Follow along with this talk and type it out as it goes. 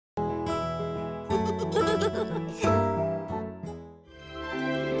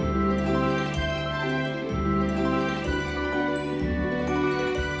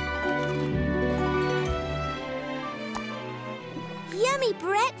Yummy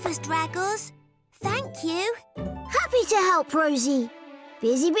breakfast, Raggles. Thank you. Happy to help, Rosie.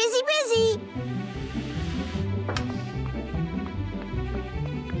 Busy, busy, busy.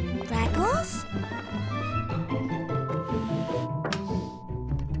 Raggles?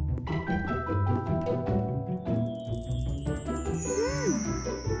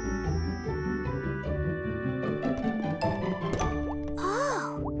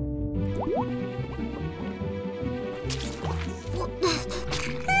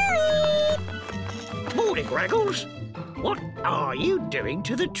 Morning, Raggles. What are you doing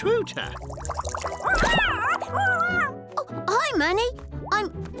to the trooter? Hi, Manny.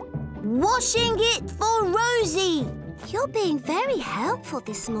 I'm washing it for Rosie. You're being very helpful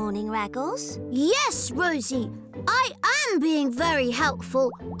this morning, Raggles. Yes, Rosie. I am being very helpful,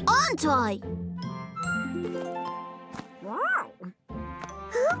 aren't I?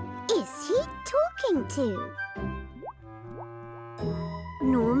 Who is he talking to?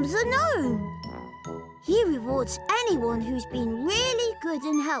 Norm's a gnome. He rewards anyone who's been really good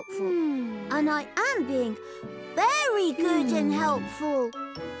and helpful. And I am being very good and helpful.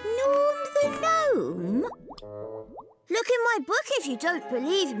 Norm the gnome? Look in my book if you don't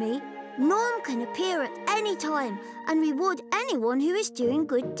believe me. Norm can appear at any time and reward anyone who is doing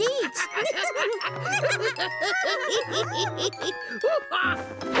good deeds.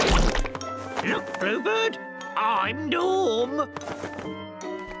 Look, Bluebird, I'm Norm.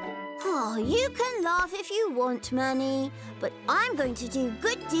 Oh, you can laugh if you want, Manny, but I'm going to do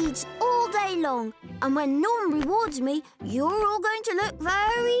good deeds all day long. And when Norm rewards me, you're all going to look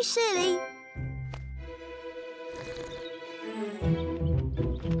very silly.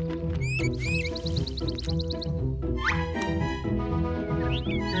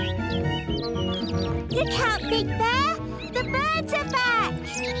 Look out, Big Bear! The birds are back!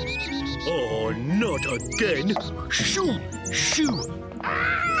 Oh, not again. Shoo! Shoo!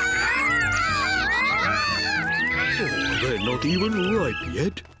 Oh, they're not even ripe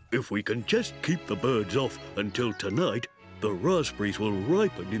yet. If we can just keep the birds off until tonight, the raspberries will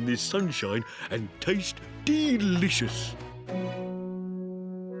ripen in this sunshine and taste delicious.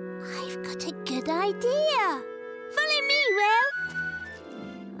 I've got a good idea. Follow me, Will.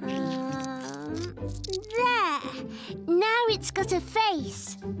 There. Now it's got a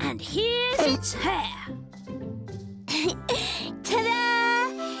face. And here's its hair. Ta-da!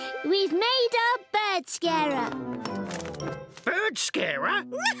 We've made our bird scarer. Bird scarer?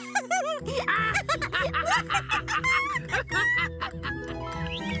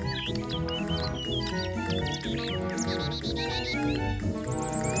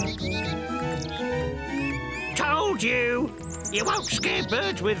 Told you! You won't scare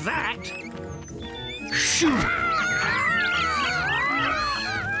birds with that. Shoo!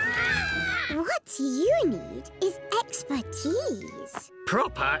 What you need is expertise.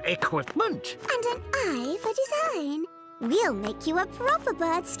 Proper equipment. And an eye for design. We'll make you a proper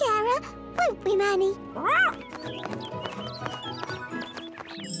bird scarer, won't we, Manny?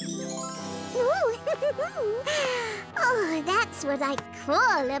 Oh, that's what I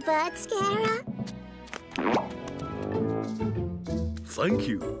call a bird scarer. Thank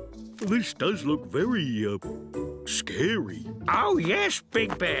you. This does look very, scary. Oh, yes,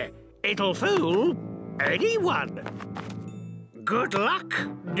 Big Bear. It'll fool anyone. Good luck,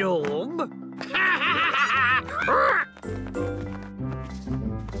 Norm.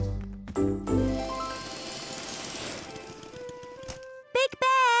 Big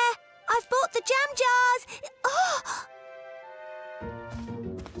Bear, I've bought the jam jars. Oh!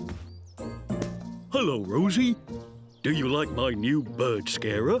 Hello, Rosie. Do you like my new bird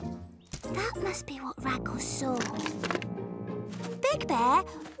scarer? That must be what Raggles saw. Big Bear,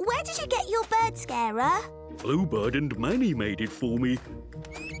 where did you get your bird scarer? Bluebird and Manny made it for me.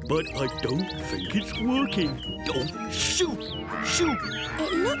 But I don't think it's working. Oh, shoot! Shoot!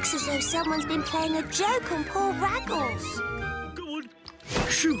 It looks as though someone's been playing a joke on poor Raggles. Go on.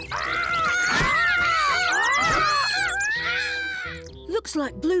 Shoot! Looks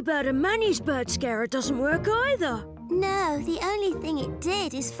like Bluebird and Manny's bird scarer doesn't work either. No, the only thing it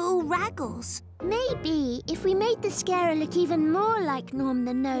did is fool Raggles. Maybe if we made the scarer look even more like Norm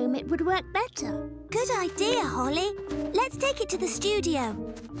the gnome, it would work better. Good idea, Holly. Let's take it to the studio.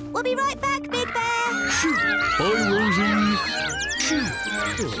 We'll be right back, Big Bear. Shoot! Bye, Rosie. Shoot!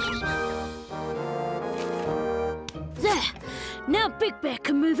 There! Now Big Bear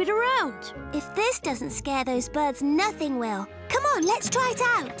can move it around. If this doesn't scare those birds, nothing will. Come on, let's try it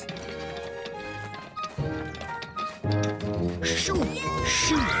out. Shoo!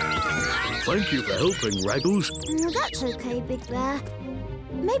 Shoo! Thank you for helping, Raggles. That's okay, Big Bear.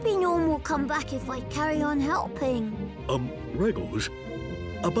 Maybe Norm will come back if I carry on helping. Raggles,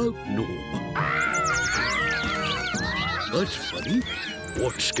 about Norm. That's funny.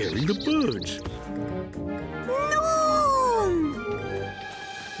 What's scaring the birds? Norm!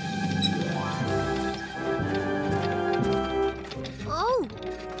 Oh,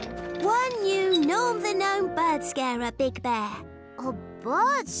 one new Norm the Gnome bird scarer, Big Bear. A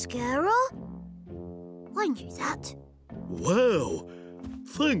bird scarer? I knew that. Wow!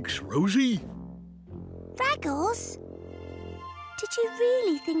 Thanks, Rosie. Raggles, did you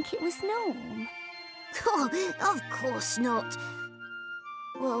really think it was Norm? Oh, of course not.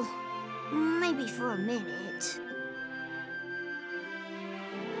 Well, maybe for a minute.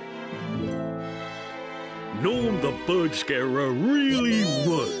 Norm the bird scarer really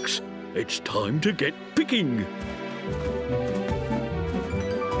works. It's time to get picking.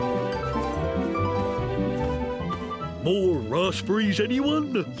 More raspberries,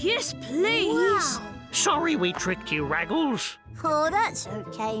 anyone? Yes, please. Wow. Sorry we tricked you, Raggles. Oh, that's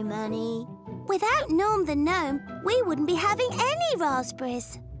okay, Manny. Without Norm the Gnome, we wouldn't be having any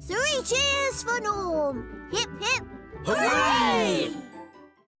raspberries. 3 cheers for Norm! Hip, hip! Hooray!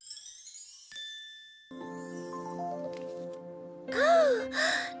 Oh,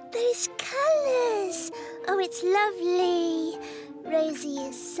 those colours. Oh, it's lovely. Rosie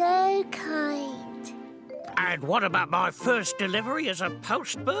is so kind. And what about my first delivery as a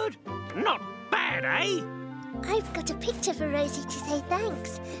postbird? Not bad, eh? I've got a picture for Rosie to say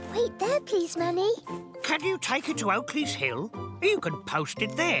thanks. Wait there, please, Manny. Can you take it to Oakley's Hill? You can post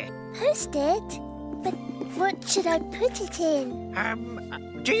it there. Post it? But what should I put it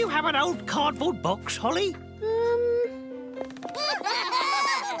in? Do you have an old cardboard box, Holly?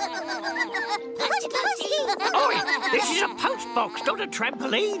 Oi, this is a post box, not a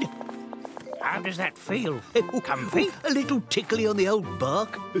trampoline. How does that feel? Comfy? A little tickly on the old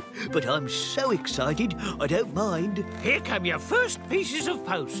bark, but I'm so excited I don't mind. Here come your first pieces of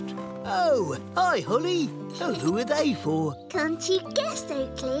post. Oh, hi, Holly. Oh, who are they for? Can't you guess,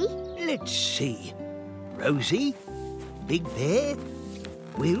 Oakley? Let's see. Rosie, Big Bear,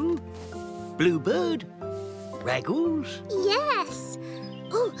 Will, Bluebird, Raggles. Yes.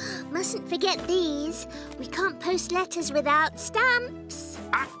 Oh, mustn't forget these. We can't post letters without stamps.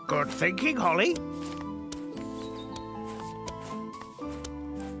 Good thinking, Holly.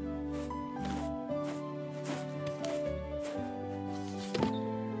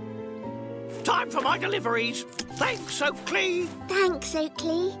 Time for my deliveries. Thanks, Oakley. Thanks,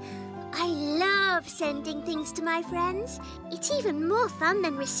 Oakley. I love sending things to my friends. It's even more fun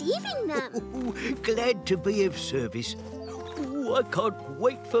than receiving them. Ooh, glad to be of service. Ooh, I can't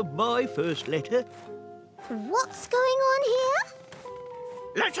wait for my first letter. What's going on here?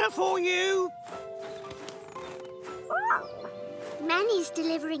 Letter for you. Manny's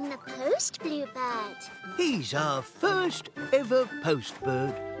delivering the post, Bluebird. He's our first ever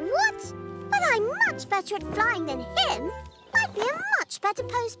postbird. What? But I'm much better at flying than him. I'd be a much better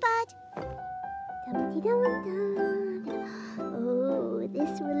postbird. Dum-de-dum-dum. Oh,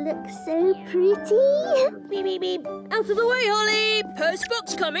 this will look so pretty. Beep, beep, beep. Out of the way, Holly.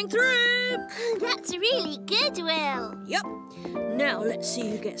 Postbox coming through. That's really good, Will. Yep. Now let's see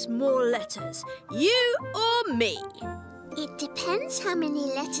who gets more letters. You or me? It depends how many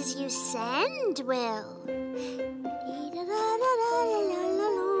letters you send, Will.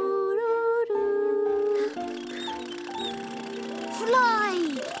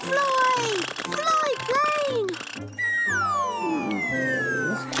 Fly! Fly! Fly, plane!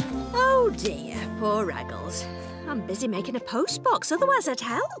 Oh dear, poor Raggles. I'm busy making a postbox, otherwise I'd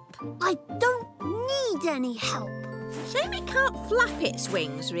help. I don't need any help. Shame it can't flap its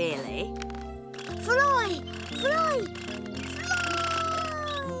wings, really. Fly! Fly!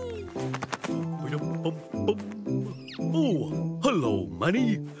 Oh, hello,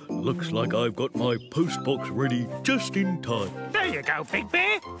 Manny. Looks like I've got my postbox ready just in time. There you go, Big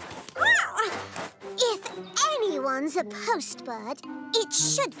Bear. If anyone's a postbird, it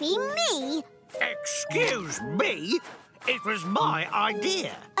should be me. Excuse me. It was my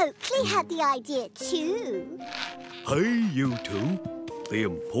idea. Oakley had the idea too. Hey, you two. The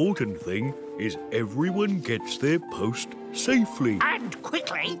important thing is everyone gets their post safely. And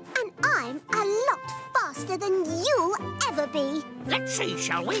quickly. And I'm a lot faster than you'll ever be. Let's see,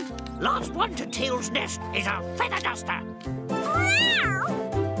 shall we? Last one to Teal's nest is a feather duster.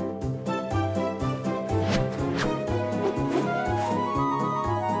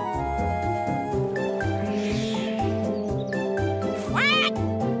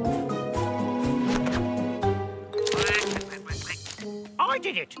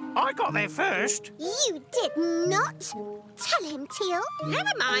 did it. I got there first. You did not. Tell him, Teal. Never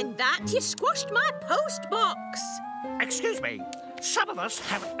mind that. You squashed my post box. Excuse me. Some of us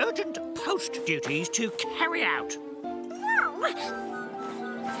have urgent post duties to carry out.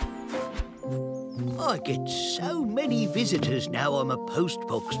 I get so many visitors now I'm a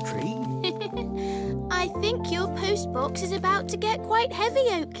postbox tree. I think your postbox is about to get quite heavy,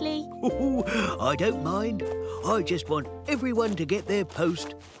 Oakley. I don't mind. I just want everyone to get their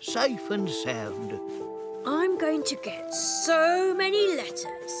post safe and sound. I'm going to get so many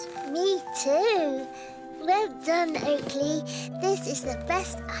letters. Me too. Well done, Oakley. This is the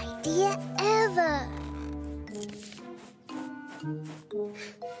best idea ever.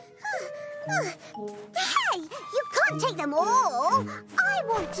 Hey, you can't take them all. I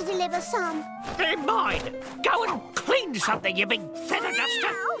want to deliver some. They're mine. Go and clean something, you big feather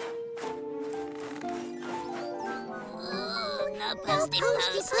duster. No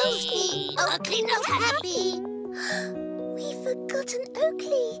posty. Oakley not happy. We've forgotten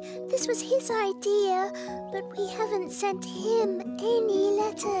Oakley. This was his idea, but we haven't sent him any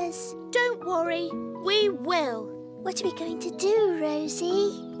letters. Don't worry, we will. What are we going to do,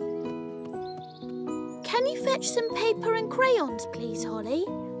 Rosie? Can you fetch some paper and crayons, please, Holly?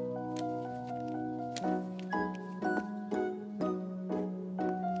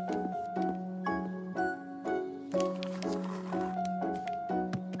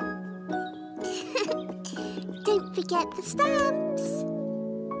 Don't forget the stamps.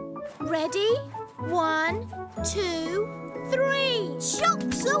 Ready? 1, 2, 3.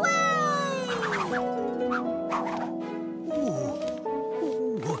 Shops away!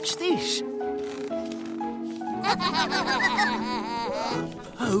 What's this?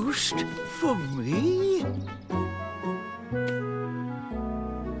 Post for me?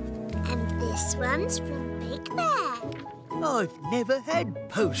 And this one's from Big Bear. I've never had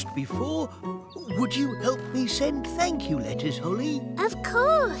post before. Would you help me send thank you letters, Holly? Of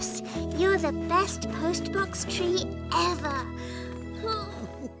course. You're the best postbox tree ever.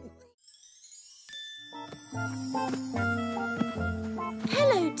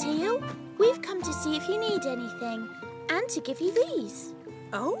 Hello, Teal. We've come to see if you need anything and to give you these.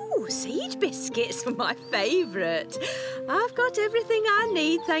 Oh, seed biscuits are my favourite. I've got everything I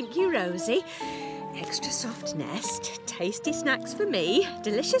need, thank you, Rosie. Extra soft nest, tasty snacks for me,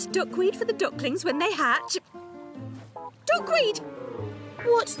 delicious duckweed for the ducklings when they hatch. Duckweed!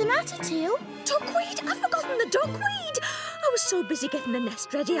 What's the matter, Teal? Duckweed! I've forgotten the duckweed! I was so busy getting the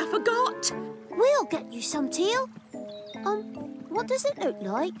nest ready, I forgot. We'll get you some, Teal. What does it look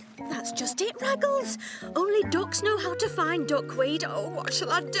like? That's just it, Raggles. Only ducks know how to find duckweed. Oh, what shall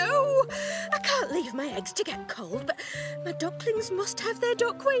I do? I can't leave my eggs to get cold, but my ducklings must have their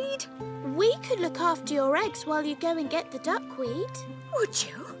duckweed. We could look after your eggs while you go and get the duckweed. Would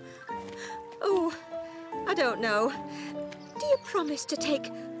you? Oh, I don't know. Do you promise to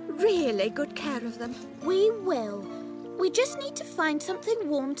take really good care of them? We will. We just need to find something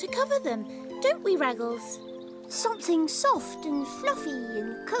warm to cover them, don't we, Raggles? Something soft and fluffy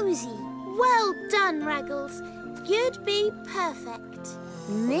and cosy. Well done, Raggles. You'd be perfect.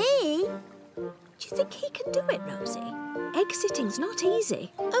 Me? Do you think he can do it, Rosie? Egg sitting's not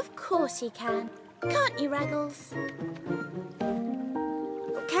easy. Of course he can. Can't you, Raggles?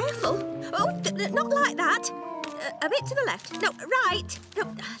 Careful. Oh, not like that. A bit to the left. No, right.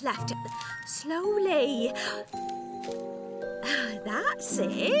 No, left. Slowly. That's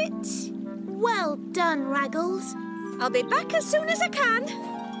it. Well done, Raggles. I'll be back as soon as I can.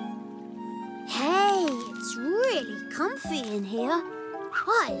 Hey, it's really comfy in here.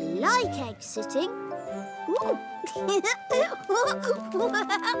 I like egg sitting. Ooh.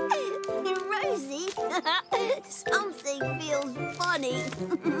 Rosie, something feels funny.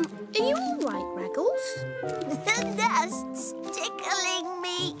 Are you all right, Raggles? The nest's tickling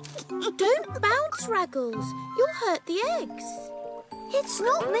me. Don't bounce, Raggles. You'll hurt the eggs. It's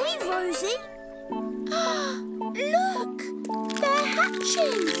not me, Rosie. Look! They're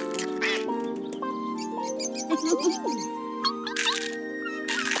hatching!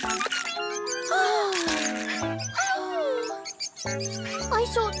 I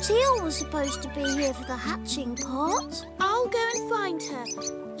thought Teal was supposed to be here for the hatching part. I'll go and find her.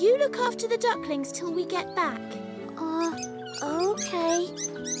 You look after the ducklings till we get back. Okay.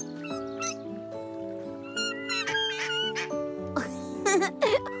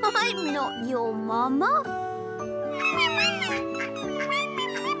 I'm not your mama.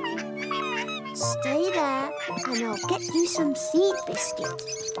 Stay there and I'll get you some seed biscuit.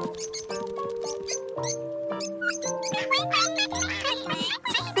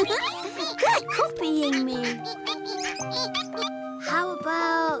 They're copying me. How about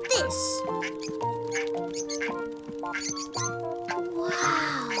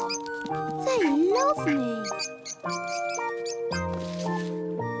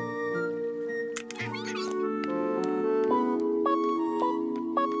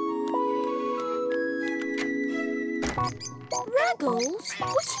Raggles,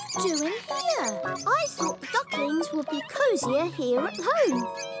 what are you doing here? I thought the ducklings would be cosier here at home.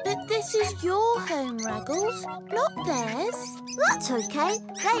 But this is your home, Raggles, not theirs. That's okay.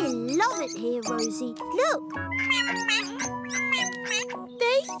 They love it here, Rosie. Look.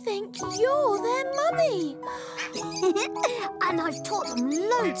 They think you're their mummy. And I've taught them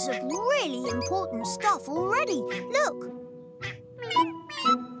loads of really important stuff already. Look.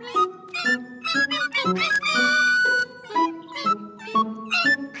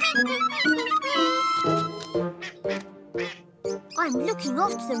 I'm looking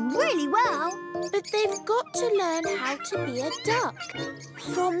after them really well. But they've got to learn how to be a duck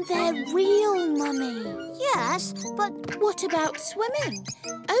from their real mummy. Yes, but what about swimming?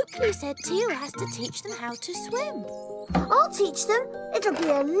 Oakley said Teal has to teach them how to swim. I'll teach them. It'll be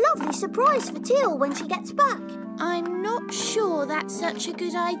a lovely surprise for Teal when she gets back. I'm not sure that's such a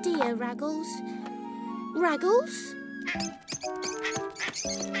good idea, Raggles. Raggles?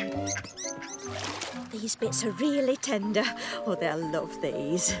 These bits are really tender. Oh, they'll love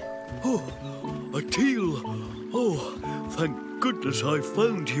these. Oh, a teal. Oh, thank goodness I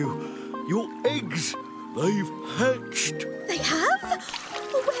found you. Your eggs, they've hatched. They have?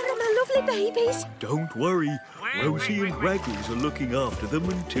 Oh, where are my lovely babies? Don't worry. Rosie and Raggles are looking after them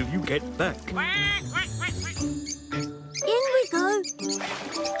until you get back. In we go.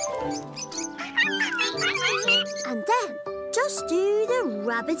 And then just do the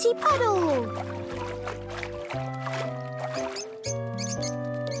rabbity paddle.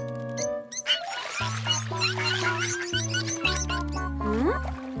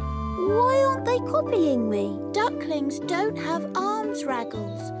 Why aren't they copying me? Ducklings don't have arms,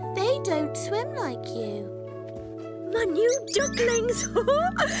 Raggles. They don't swim like you. My new ducklings.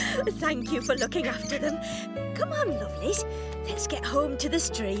 Thank you for looking after them. Come on, lovelies. Let's get home to the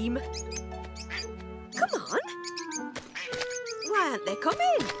stream. Come on. Why aren't they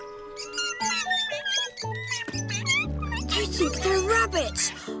coming? They think they're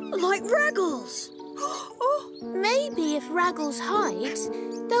rabbits, like Raggles. Oh, maybe if Raggles hides,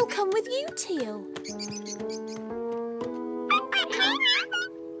 they'll come with you, Teal.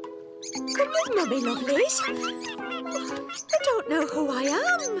 Come with Mummy, lovelies. I don't know who I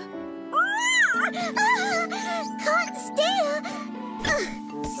am. Can't steer.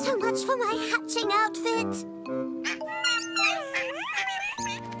 So much for my hatching outfit.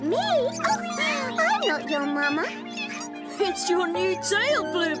 Me? Oh, I'm not your mama. It's your new tail,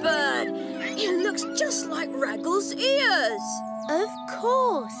 Bluebird. It looks just like Raggles' ears. Of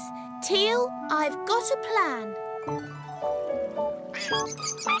course. Teal, I've got a plan.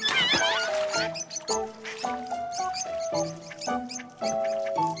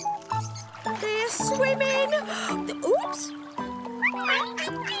 They're swimming. Oops.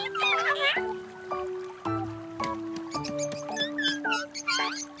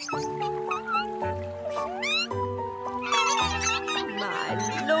 My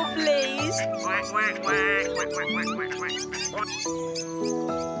lovelies.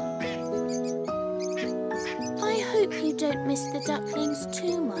 I hope you don't miss the ducklings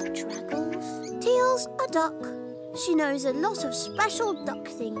too much, Raggles. Teal's a duck. She knows a lot of special duck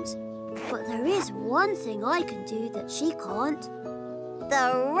things. But there is one thing I can do that she can't.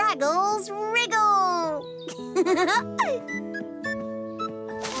 The Raggles wriggle!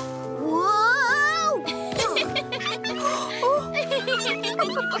 Whoa!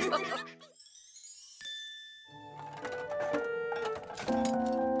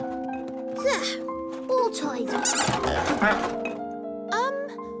 There, all tidy.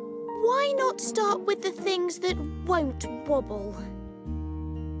 Why not start with the things that won't wobble?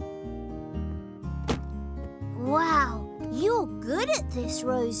 Wow, you're good at this,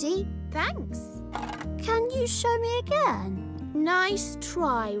 Rosie. Thanks. Can you show me again? Nice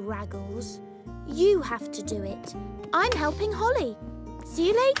try, Raggles. You have to do it. I'm helping Holly. See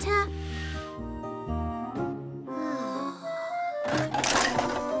you later.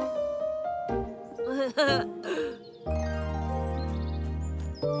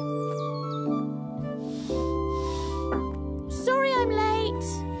 Sorry I'm late.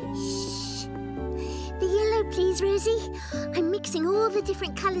 Shh. The yellow, please, Rosie. I'm mixing all the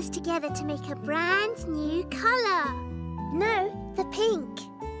different colours together to make a brand new colour. No, the pink.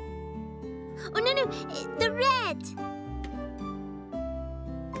 Oh, no, the red.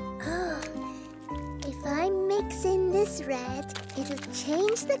 Oh, if I mix in this red, it'll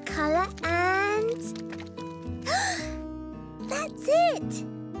change the colour and... That's it!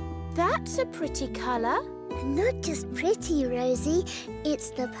 That's a pretty colour. Not just pretty, Rosie. It's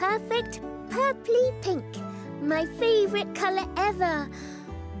the perfect purpley pink. My favourite colour ever.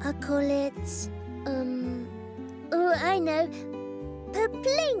 I'll call it... Oh, I know.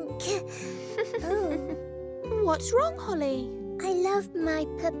 Paplink. Oh. What's wrong, Holly? I love my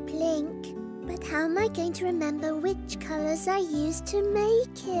paplink, but how am I going to remember which colours I used to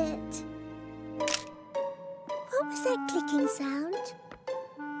make it? What was that clicking sound?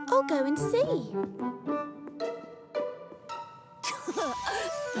 I'll go and see.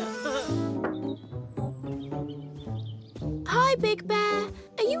 Hi, Big Bear.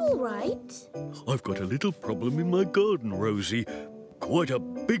 Are you all right? I've got a little problem in my garden, Rosie. Quite a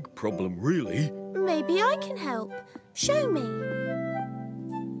big problem, really. Maybe I can help. Show me.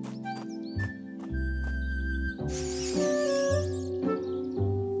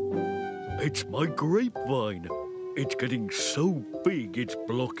 It's my grapevine. It's getting so big it's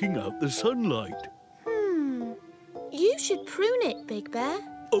blocking out the sunlight. You should prune it, Big Bear.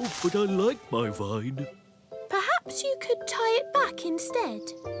 Oh, but I like my vine. Perhaps you could tie it back instead.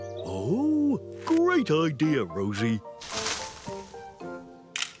 Oh, great idea, Rosie.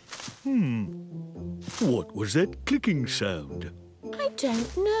 What was that clicking sound? I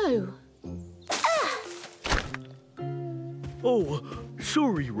don't know. Oh,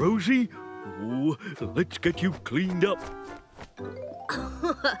 sorry, Rosie. Oh, let's get you cleaned up.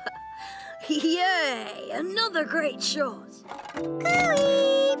 Yay! Another great shot.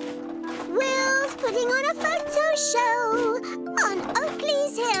 Cooey! Will's putting on a photo show on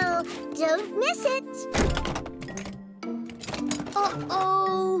Oakley's Hill. Don't miss it.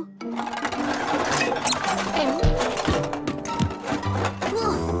 Uh-oh.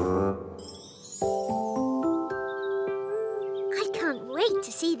 I can't wait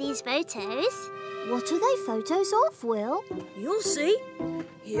to see these photos. What are they photos of, Will? You'll see.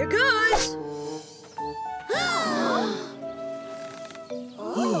 Here goes.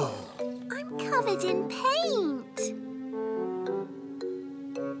 I'm covered in paint.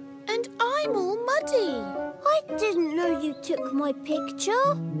 And I'm all muddy. I didn't know you took my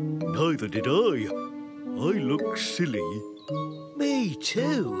picture. Neither did I. I look silly. Me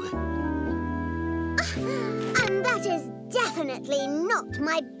too. And that is definitely not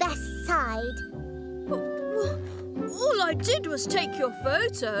my best side. All I did was take your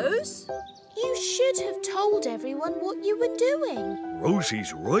photos. You should have told everyone what you were doing.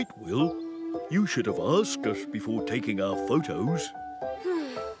 Rosie's right, Will. You should have asked us before taking our photos.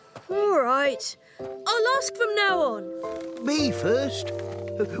 All right. I'll ask from now on. Me first.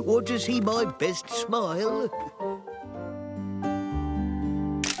 Want to see my best smile?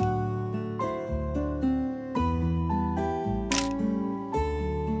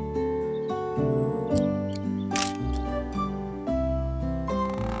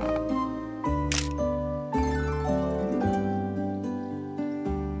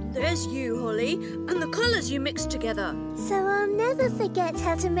 There's you, Holly, and the colours you mixed together. So I'll never forget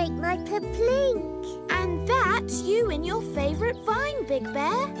how to make my paplink. And that's you in your favourite vine, Big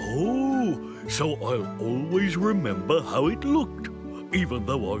Bear. Oh, so I'll always remember how it looked, even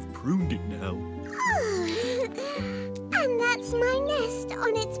though I've pruned it now. And that's my nest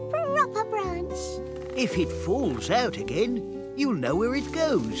on its proper branch. If it falls out again, you'll know where it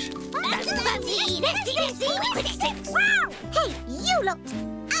goes. Hey, you lot!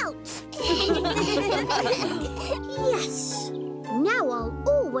 Out! Yes. Now I'll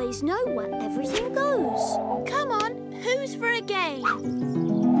always know where everything goes. Come on, who's for a game?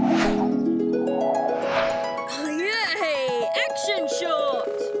 Yay! Action shot!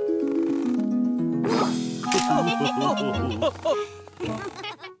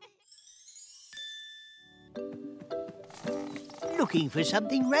 Looking for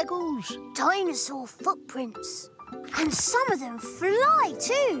something, Raggles? Dinosaur footprints. And some of them fly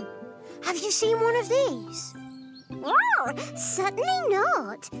too. Have you seen one of these? Oh, certainly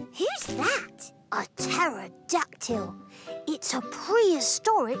not. Who's that? A pterodactyl. It's a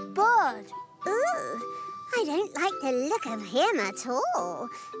prehistoric bird. Ooh, I don't like the look of him at all.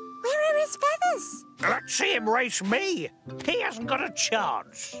 Where are his feathers? Let's see him race me. He hasn't got a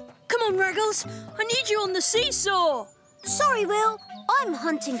chance. Come on, Raggles. I need you on the seesaw. Sorry, Will. I'm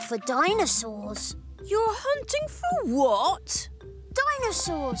hunting for dinosaurs. You're hunting for what?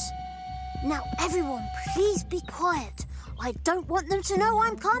 Dinosaurs. Now, everyone, please be quiet. I don't want them to know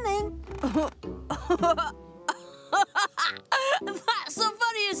I'm coming. That's the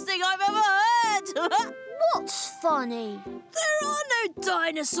funniest thing I've ever heard. What's funny? There are no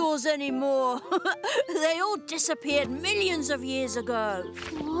dinosaurs anymore. They all disappeared millions of years ago.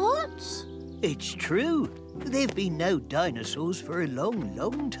 What? It's true. There've been no dinosaurs for a long,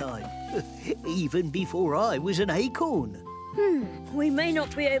 long time. Even before I was an acorn. We may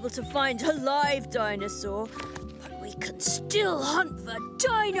not be able to find a live dinosaur, but we can still hunt for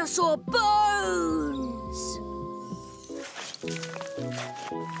dinosaur bones.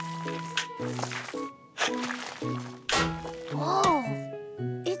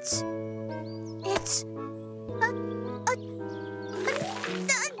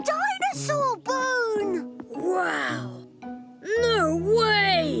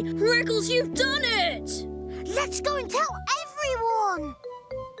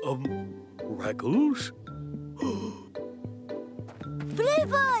 Raggles?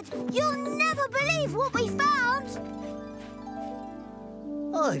 Bluebird, you'll never believe what we found!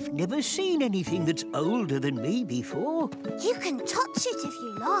 I've never seen anything that's older than me before. You can touch it if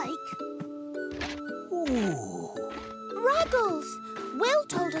you like. Ooh. Raggles! Will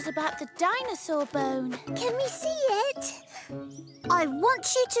told us about the dinosaur bone. Can we see it? I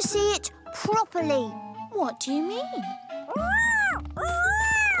want you to see it properly. What do you mean?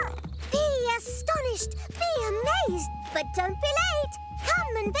 Be astonished, be amazed, but don't be late.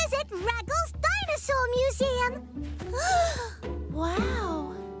 Come and visit Raggles Dinosaur Museum.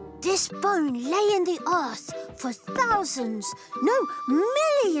 Wow! This bone lay in the earth for thousands, no,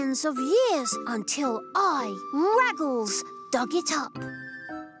 millions of years until I, Raggles, dug it up.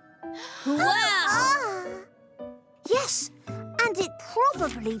 Wow! Yes, and it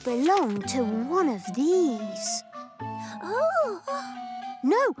probably belonged to one of these. Oh!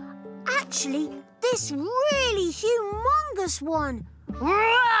 No, actually, this really humongous one.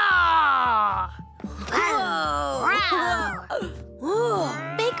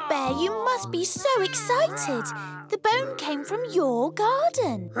 Big Bear, you must be so excited. The bone came from your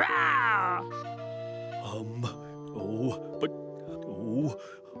garden.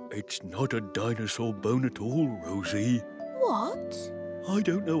 It's not a dinosaur bone at all, Rosie. What? I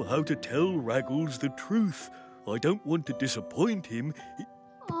don't know how to tell Raggles the truth. I don't want to disappoint him.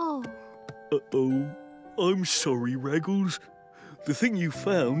 Oh. Uh-oh. I'm sorry, Raggles. The thing you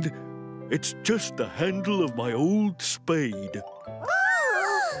found, it's just the handle of my old spade.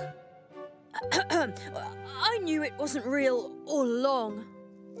 I knew it wasn't real all along.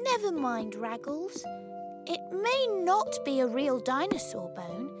 Never mind, Raggles. It may not be a real dinosaur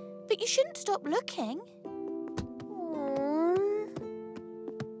bone, but you shouldn't stop looking.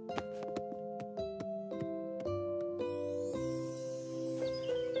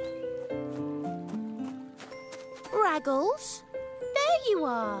 Raggles, there you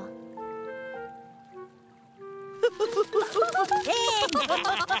are.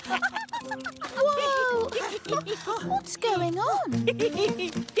 Whoa! What's going on?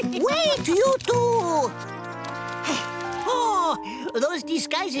 Wait, you two! Oh, those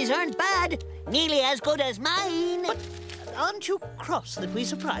disguises aren't bad. Nearly as good as mine. But aren't you cross that we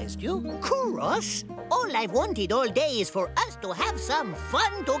surprised you? Cross? All I've wanted all day is for us to have some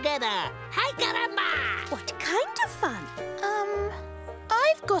fun together. Hi, caramba! What kind of fun?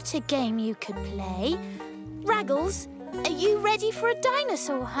 I've got a game you could play. Raggles, are you ready for a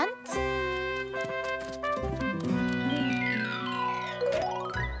dinosaur hunt?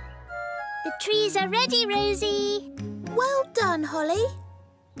 The trees are ready, Rosie. Well done, Holly.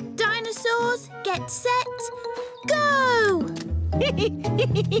 Dinosaurs, get set, go!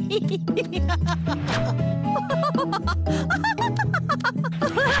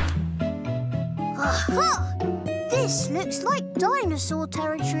 Aha! This looks like dinosaur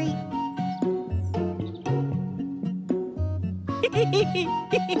territory. Yay!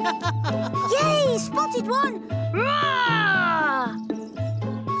 Spotted one! Roar!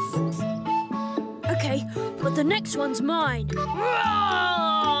 Okay, but the next one's mine. Roar!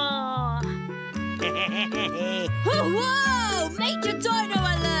 Whoa! Major dino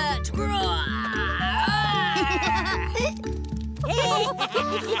alert! Roar!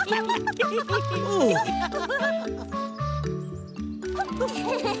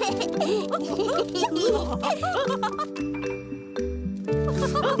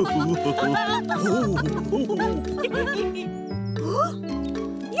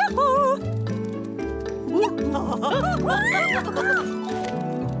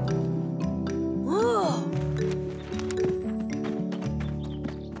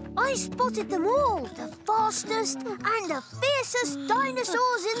 I spotted them all, the fastest and the fiercest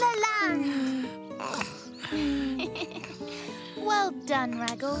dinosaurs in the land. Well done,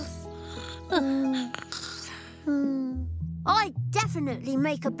 Raggles. I definitely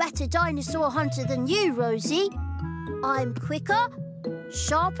make a better dinosaur hunter than you, Rosie. I'm quicker,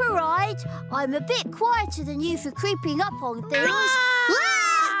 sharper-eyed. I'm a bit quieter than you for creeping up on things.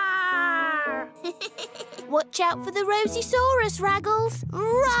 Watch out for the Rosiesaurus, Raggles.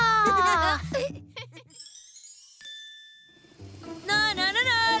 Roar! No, no, no,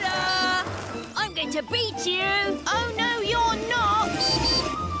 no, no! I'm going to beat you! Oh, no, you're not!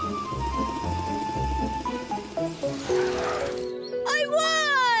 I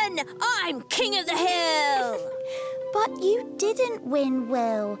won! I'm king of the hill! But you didn't win,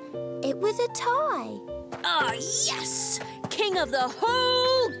 Will. It was a tie. Oh, yes! King of the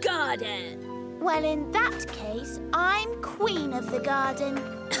whole garden! Well, in that case, I'm queen of the garden.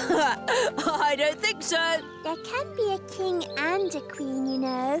 I don't think so. There can be a king and a queen, you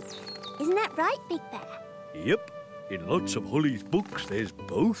know. Isn't that right, Big Bear? Yep. In lots of Holly's books, there's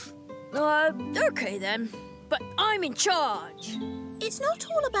both. OK then. But I'm in charge. It's not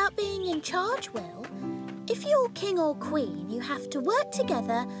all about being in charge, Will. If you're king or queen, you have to work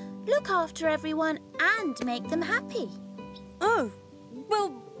together, look after everyone and make them happy. Oh, well,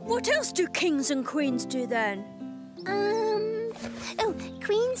 what else do kings and queens do then? Oh,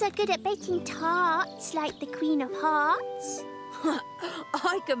 queens are good at baking tarts, like the Queen of Hearts.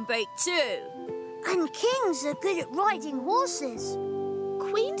 I can bake too. And kings are good at riding horses.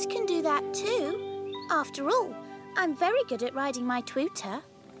 Queens can do that too. After all, I'm very good at riding my twooter.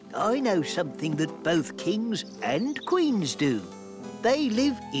 I know something that both kings and queens do. They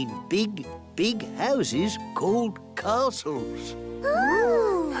live in big, big houses called castles.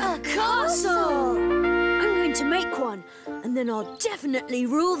 Ooh, A castle! I'm going to make one, and then I'll definitely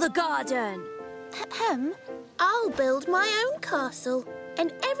rule the garden. Ahem. I'll build my own castle,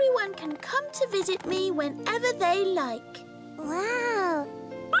 and everyone can come to visit me whenever they like. Wow.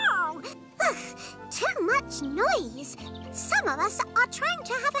 Oh, ugh, too much noise. Some of us are trying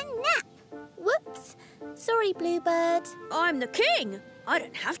to have a nap. Whoops. Sorry, Bluebird. I'm the king. I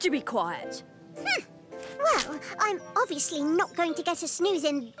don't have to be quiet. Well, I'm obviously not going to get a snooze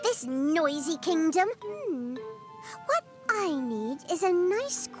in this noisy kingdom. What I need is a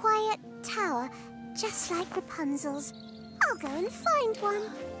nice, quiet tower, just like Rapunzel's. I'll go and find one.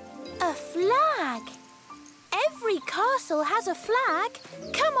 A flag. Every castle has a flag.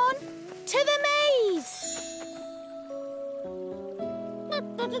 Come on, to the maze.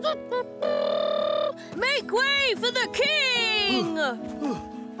 Make way for the king!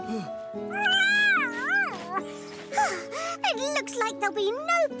 It looks like there'll be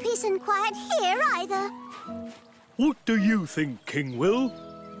no peace and quiet here either. What do you think, King Will?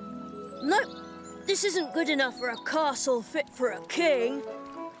 Nope, this isn't good enough for a castle fit for a king.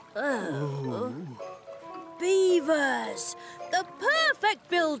 Beavers, the perfect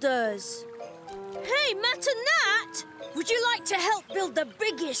builders. Hey, Matt and Nat, would you like to help build the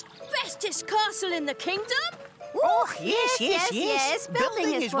biggest, bestest castle in the kingdom? Oh, yes.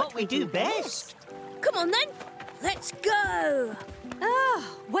 Building is what we do best. Come on then, let's go. Oh,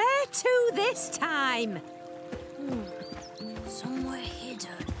 where to this time? Somewhere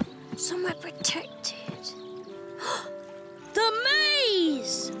hidden, somewhere protected. The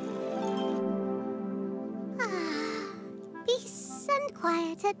maze! Peace and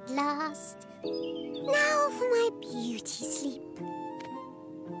quiet at last. Now for my beauty sleep.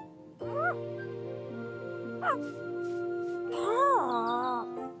 Oh,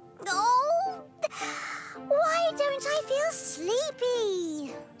 why don't I feel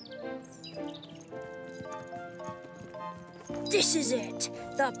sleepy? This is it,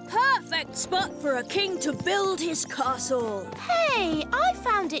 the perfect spot for a king to build his castle. Hey, I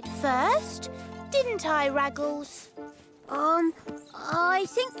found it first. Didn't I, Raggles? I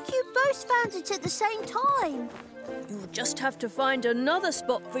think you both found it at the same time. You'll just have to find another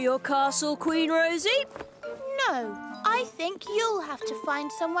spot for your castle, Queen Rosie. No, I think you'll have to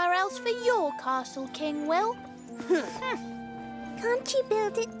find somewhere else for your castle, King Will. Can't you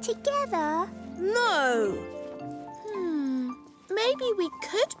build it together? No. Maybe we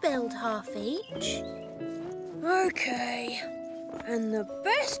could build half each. Okay. And the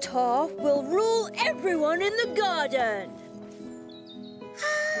best half will rule everyone in the garden.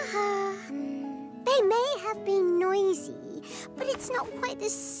 They may have been noisy, but it's not quite the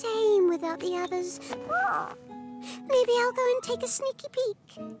same without the others. Maybe I'll go and take a sneaky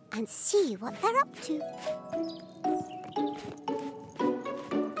peek and see what they're up to.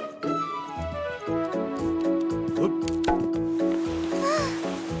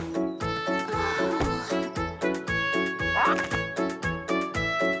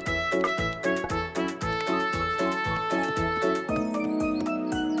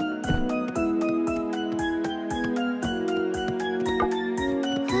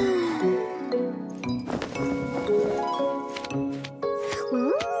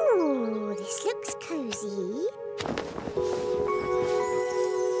 Ooh, this looks cozy.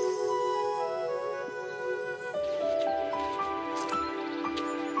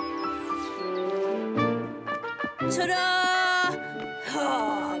 Ta-da!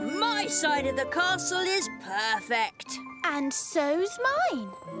 Oh, my side of the castle is perfect. And so's mine.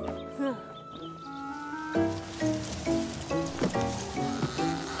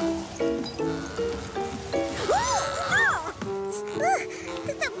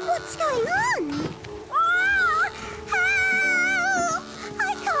 What's going on? Help!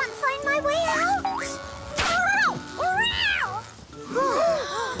 I can't find my way out.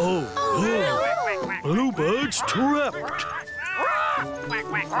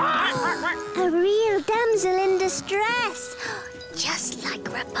 A real damsel in distress. Just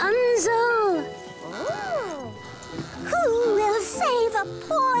like Rapunzel. Oh. Who will save a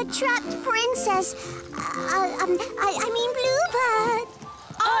poor trapped princess? I mean Bluebird.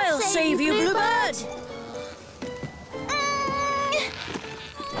 I'll save you, Bluebird.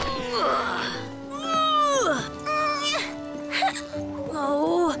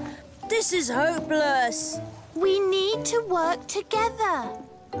 Oh, this is hopeless. We need to work together.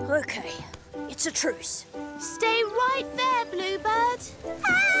 Okay, it's a truce. Stay right there, Bluebird.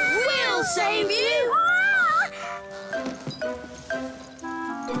 We'll save you.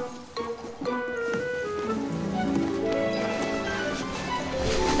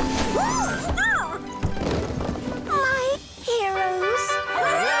 My heroes.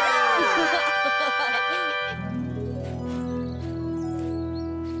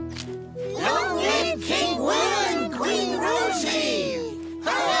 Long live King Will and Queen Rosie!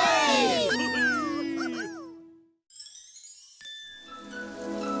 Hooray!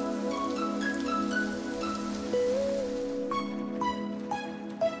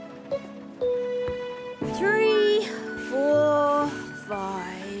 Three, 4,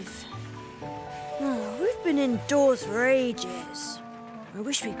 5. Oh, we've been indoors for ages. I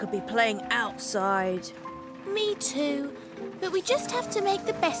wish we could be playing outside. Me too. But we just have to make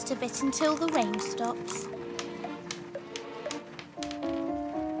the best of it until the rain stops.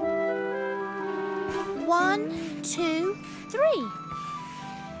 1, 2, 3.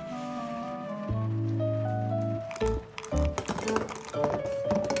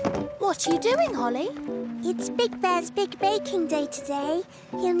 What are you doing, Holly? It's Big Bear's big baking day today.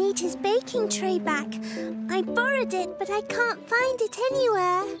 He'll need his baking tray back. I borrowed it, but I can't find it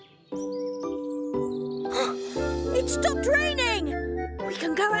anywhere. It stopped raining! We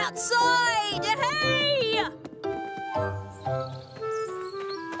can go outside! Hey!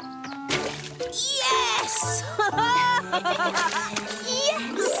 Yes!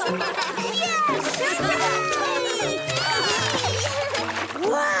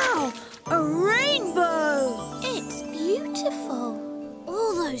 Wow! A rainbow! It's beautiful.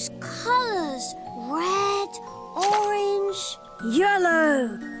 All those colours. Red, orange,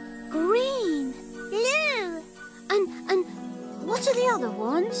 Yellow! green, blue. And what are the other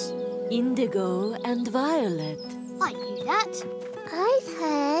ones? Indigo and violet. I knew that. I've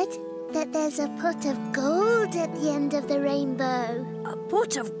heard that there's a pot of gold at the end of the rainbow. A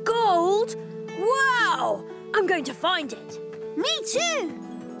pot of gold? Wow! I'm going to find it. Me too.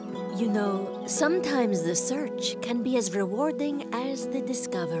 You know, sometimes the search can be as rewarding as the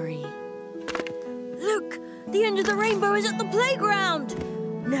discovery. Look! The end of the rainbow is at the playground!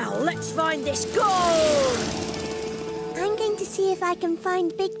 Now let's find this gold! I'm going to see if I can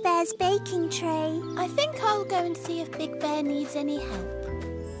find Big Bear's baking tray. I think I'll go and see if Big Bear needs any help.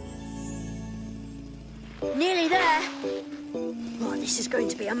 Nearly there. Oh, this is going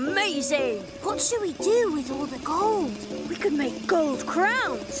to be amazing! What should we do with all the gold? We could make gold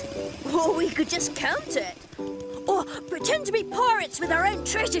crowns. Or we could just count it. Or pretend to be pirates with our own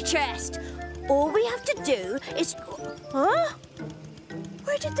treasure chest. All we have to do is... Huh?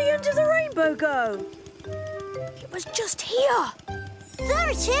 Where did the end of the rainbow go? It was just here. There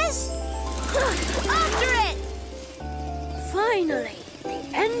it is! After it! Finally, the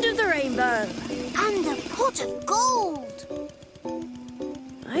end of the rainbow. And the pot of gold!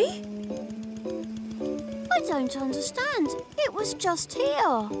 Eh? I don't understand. It was just here.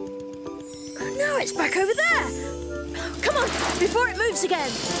 Oh, no, it's back over there. Come on, before it moves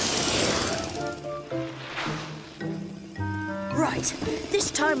again. Right, this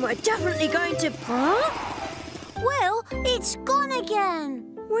time we're definitely going to... Huh? Well, it's gone again.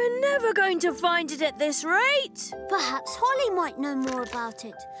 We're never going to find it at this rate. Perhaps Holly might know more about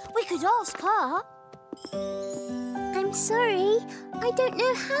it. We could ask her. I'm sorry. I don't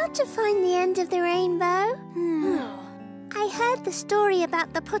know how to find the end of the rainbow. I heard the story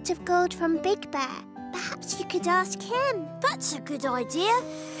about the pot of gold from Big Bear. Perhaps you could ask him. That's a good idea.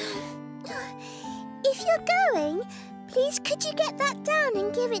 If you're going, please could you get that down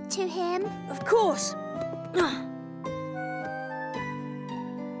and give it to him? Of course.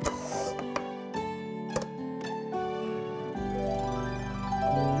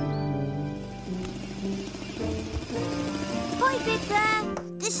 Hi, Big Bear.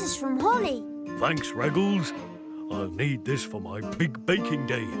 This is from Holly. Thanks, Raggles. I'll need this for my big baking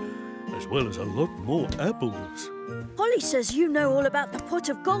day, as well as a lot more apples. Holly says you know all about the pot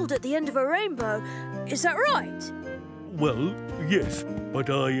of gold at the end of a rainbow. Is that right? Well, yes, but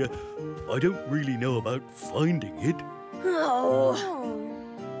I don't really know about finding it. Oh.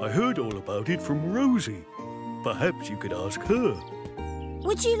 I heard all about it from Rosie. Perhaps you could ask her.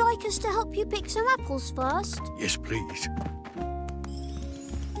 Would you like us to help you pick some apples first? Yes, please.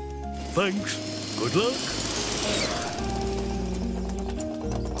 Thanks. Good luck.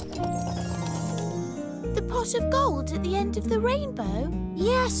 The pot of gold at the end of the rainbow?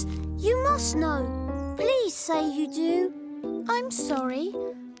 Yes, you must know. Please say you do. I'm sorry.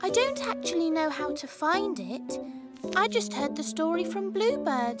 I don't actually know how to find it. I just heard the story from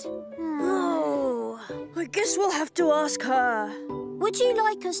Bluebird. Oh, I guess we'll have to ask her. Would you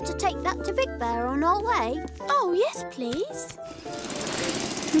like us to take that to Big Bear on our way? Oh, yes, please.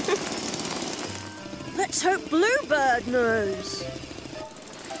 Let's hope Bluebird knows.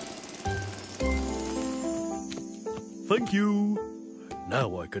 Thank you.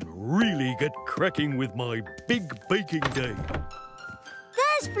 Now I can really get cracking with my big baking day.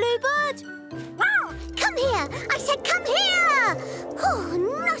 There's Bluebird. Oh, come here! I said come here! Oh,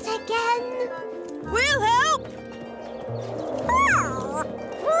 not again. We'll help!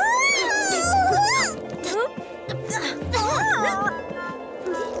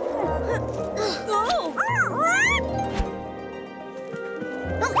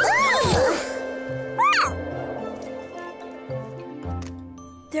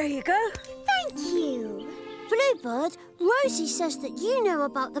 There you go. Thank you. Bluebird, Rosie says that you know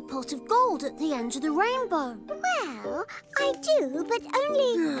about the pot of gold at the end of the rainbow. Well, I do, but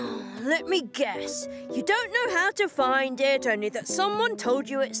only... Let me guess. You don't know how to find it, only that someone told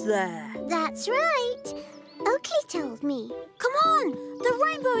you it's there. That's right. Oakley told me. Come on, the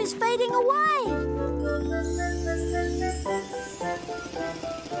rainbow is fading away.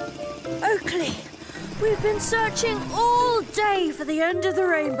 Oakley, we've been searching all day for the end of the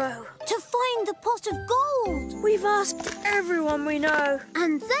rainbow. To find the pot of gold. We've asked everyone we know.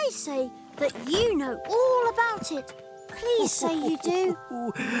 And they say that you know all about it. Please say you do.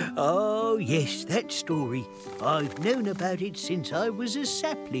 Oh, yes, that story. I've known about it since I was a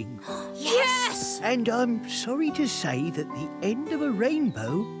sapling. Yes! And I'm sorry to say that the end of a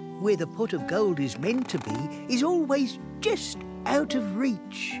rainbow, where the pot of gold is meant to be, is always just out of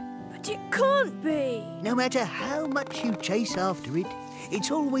reach. But it can't be. No matter how much you chase after it,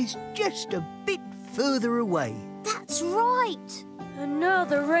 it's always just a bit further away. That's right. And now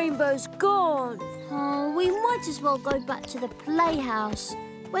the rainbow's gone. Oh, we might as well go back to the Playhouse.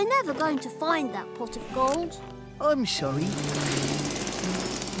 We're never going to find that pot of gold. I'm sorry.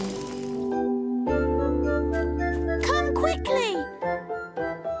 Come quickly.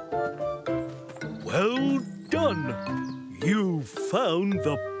 Well done. You found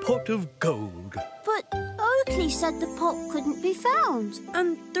the pot of gold. But Oakley said the pot couldn't be found.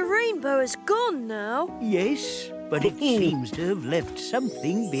 And the rainbow is gone now. Yes, but it seems to have left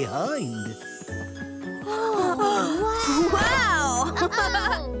something behind. Wow!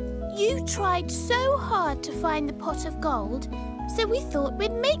 You tried so hard to find the pot of gold, so we thought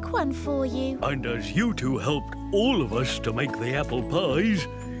we'd make one for you. And as you two helped all of us to make the apple pies,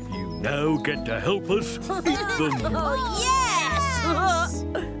 you now get to help us eat them.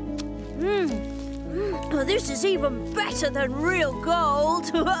 Oh, this is even better than real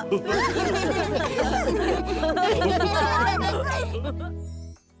gold.